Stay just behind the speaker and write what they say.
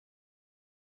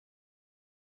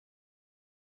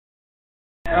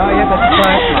Oh, yeah, that's a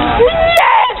flash mob.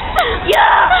 Yes!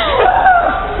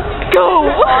 Yeah! Go!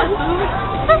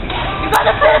 You got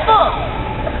a purple!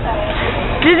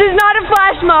 This is not a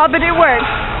flash mob, but it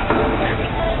works.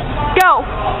 Go!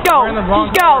 Go!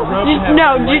 Just go!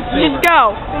 Just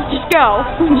go! Just go!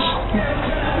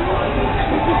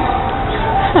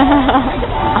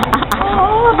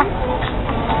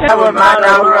 When my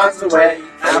dog runs away,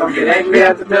 I don't get angry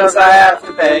at the bills I have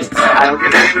to pay. I don't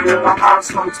get angry when my heart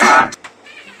comes tired.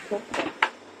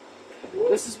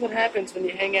 This is what happens when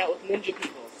you hang out with ninja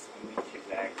people.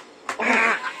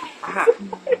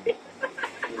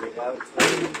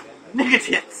 Nigga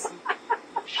tits.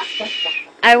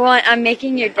 I'm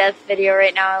making your death video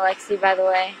right now, Alexi, by the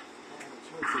way.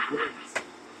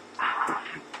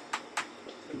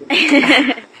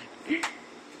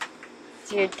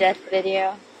 It's your death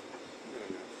video.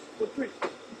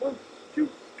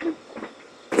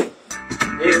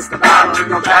 It's the bottle,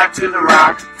 go back to the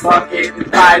rock. Fuck it,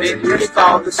 and fight it, you're just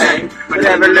all the same.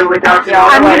 Whatever Louis don't tell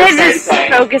I'm gonna just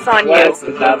focus on you. What's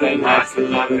the loving,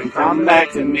 come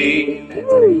back to me.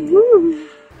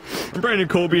 I'm Brandon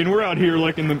Colby, and we're out here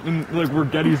like like where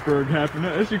Gettysburg happened.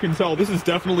 As you can tell, this is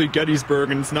definitely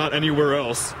Gettysburg, and it's not anywhere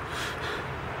else.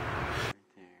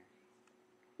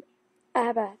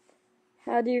 Abath,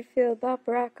 how do you feel about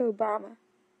Barack Obama?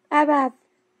 Abath,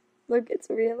 look, it's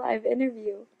a real live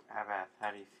interview. Abath,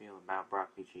 how do you feel about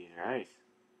broccoli cheese rice?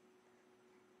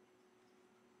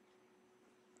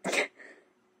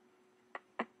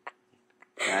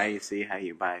 Now you see how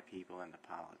you buy people into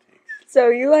politics. So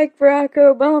you like Barack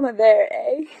Obama there,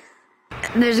 eh?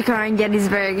 There's a car in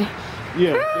Gettysburg.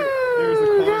 Yeah, there's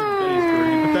a car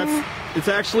in Gettysburg, but it's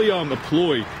actually a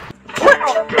ploy.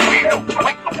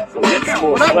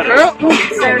 What up, girl?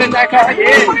 Staring in that car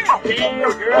again.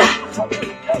 Yeah, girl.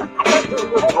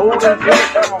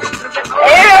 Ew!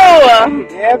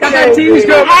 Yeah, got that TV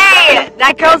show. Hey!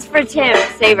 That girl's for Tim.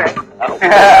 Save her. Tim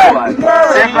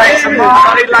likes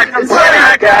somebody like the one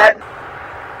I got.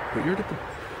 What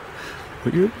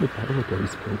year did the Battle of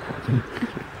Gettysburg happen?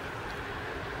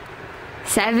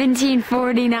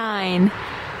 1749.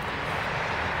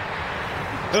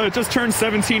 It just turned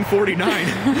 1749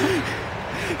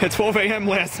 at 12 a.m.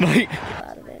 last night.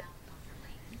 Out of it.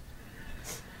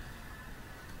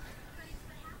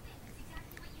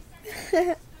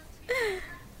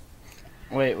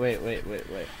 Wait.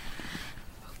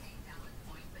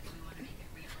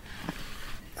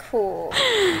 Cool.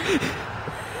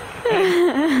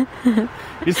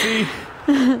 You see,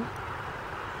 the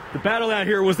battle out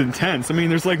here was intense. I mean,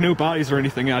 there's like no bodies or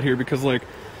anything out here because like...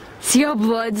 See how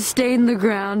blood stained the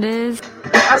ground is?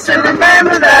 I said,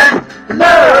 remember that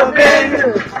loving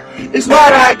is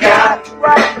what I got.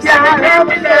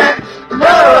 Remember that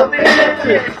loving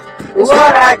is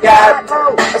what I got.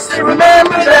 I said,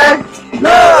 remember that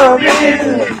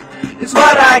loving is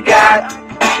what I got.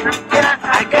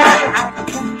 I got.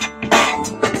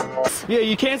 Yeah,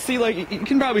 you can't see like you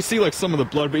can probably see like some of the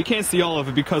blood, but you can't see all of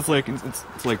it because like it's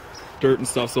like dirt and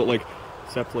stuff. So it like.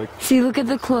 Except like... See, look at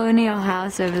the colonial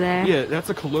house over there. Yeah, that's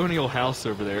a colonial house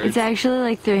over there. It's actually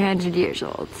like 300 years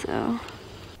old, so...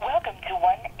 Welcome to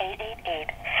 1888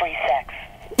 Free Sex.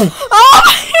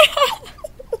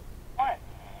 1.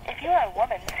 If you are a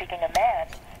woman seeking a man,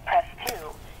 press 2.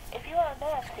 If you are a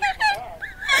man seeking a man...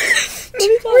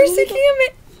 We're seeking a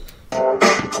man!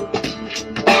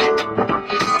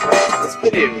 This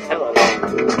video is hella long.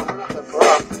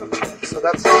 So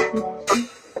that's...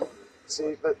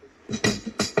 See, but...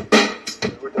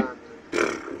 We're done.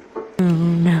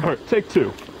 No. Alright, take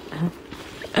 2.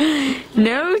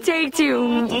 No, take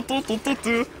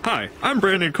 2. Hi, I'm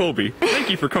Brandon Colby. Thank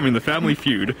you for coming to Family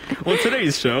Feud. On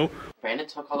today's show... Brandon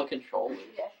took all the controllers.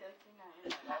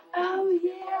 Oh,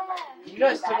 yeah. You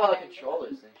guys took all the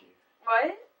controllers, didn't you?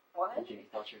 What? What? Did you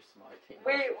thought you were smart?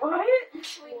 Wait, what? We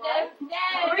don't know.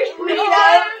 We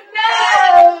don't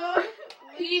know.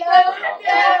 We don't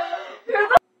know.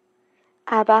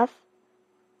 Abath?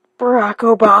 Barack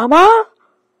Obama?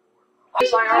 You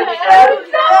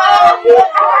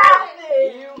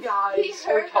guys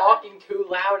were talking too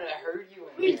loud and I heard you in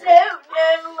We here. don't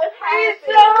know what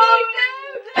happened.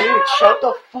 Dude, shut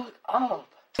the fuck up.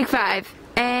 Take 5.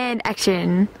 And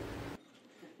action.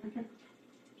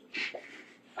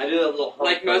 I do that little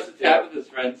Like most of Tabitha's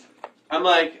friends. I'm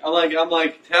like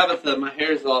Tabitha, my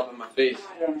hair's all up in my face.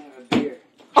 I don't have a beard.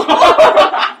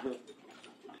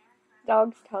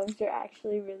 Dogs' tongues are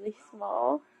actually really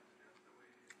small.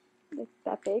 Like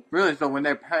that big. Really? So when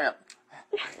they pet,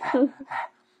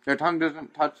 their tongue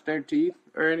doesn't touch their teeth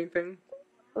or anything?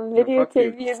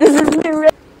 Videotape you. This is new.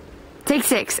 Take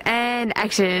 6 and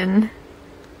action.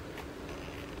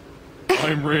 I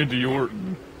I'm Randy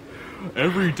Orton.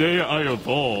 Every day I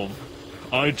evolve.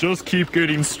 I just keep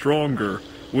getting stronger.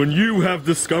 When you have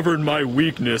discovered my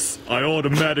weakness, I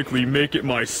automatically make it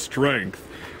my strength.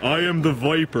 I am the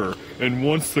Viper, and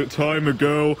once a time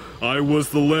ago, I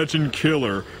was the Legend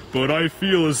Killer, but I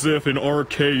feel as if an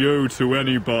RKO to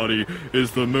anybody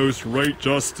is the most right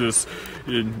justice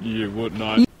in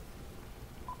whatnot.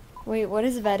 Wait, what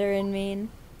does veteran mean?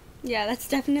 Yeah, that's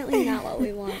definitely not what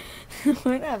we want.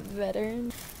 We're not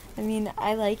veterans. I mean,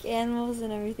 I like animals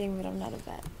and everything, but I'm not a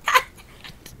vet.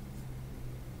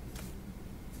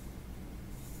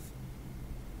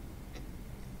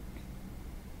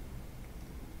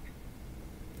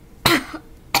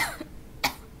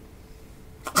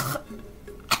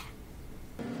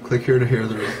 Click here to hear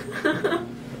the rest.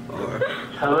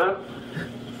 Hello?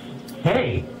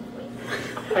 Hey.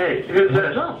 Hey, who's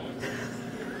this? What's up?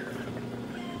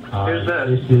 Who's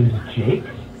this? This is Jake.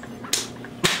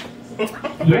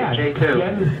 Yeah, Jake who?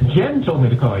 Jen told me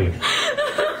to call you.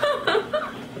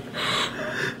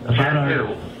 About our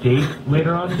who? date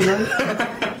later on tonight?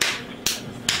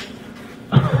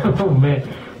 Oh, man.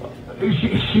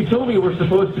 She told me we're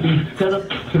supposed to be set up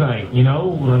tonight, you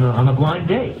know, on a blind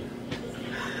date.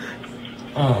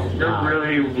 Oh, You're wow.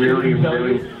 really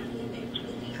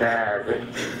bad.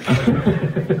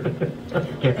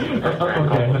 Okay,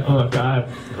 look,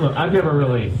 I've never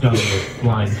really done this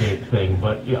blind date thing,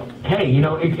 but, you know, hey, you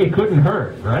know, it couldn't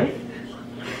hurt, right?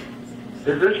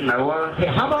 Is this Noah? Hey,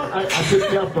 how about I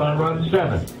pick you up around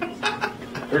 7? Is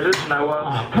this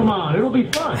Noah? Come on, it'll be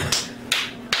fun.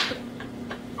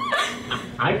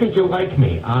 I think you'll like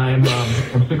me. I'm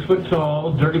 6 foot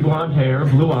tall, dirty blonde hair,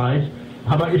 blue eyes.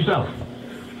 How about yourself?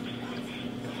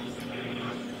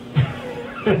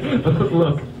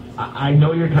 Look, I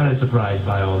know you're kind of surprised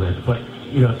by all this, but,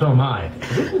 you know, so am I.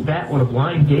 Isn't that what a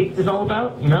blind date is all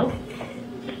about, you know?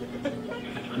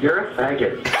 You're a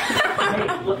faggot. Hey,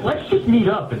 let's just meet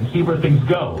up and see where things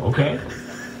go, okay?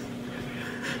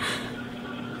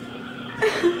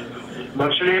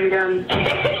 What's your name again?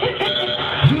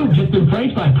 You've just been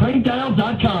praised by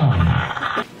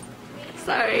PrankDial.com.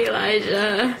 Sorry,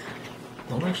 Elijah.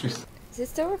 Don't actually. Is it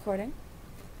still recording?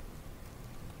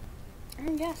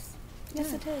 Yes.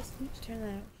 Yes, it is. Let's turn that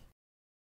up.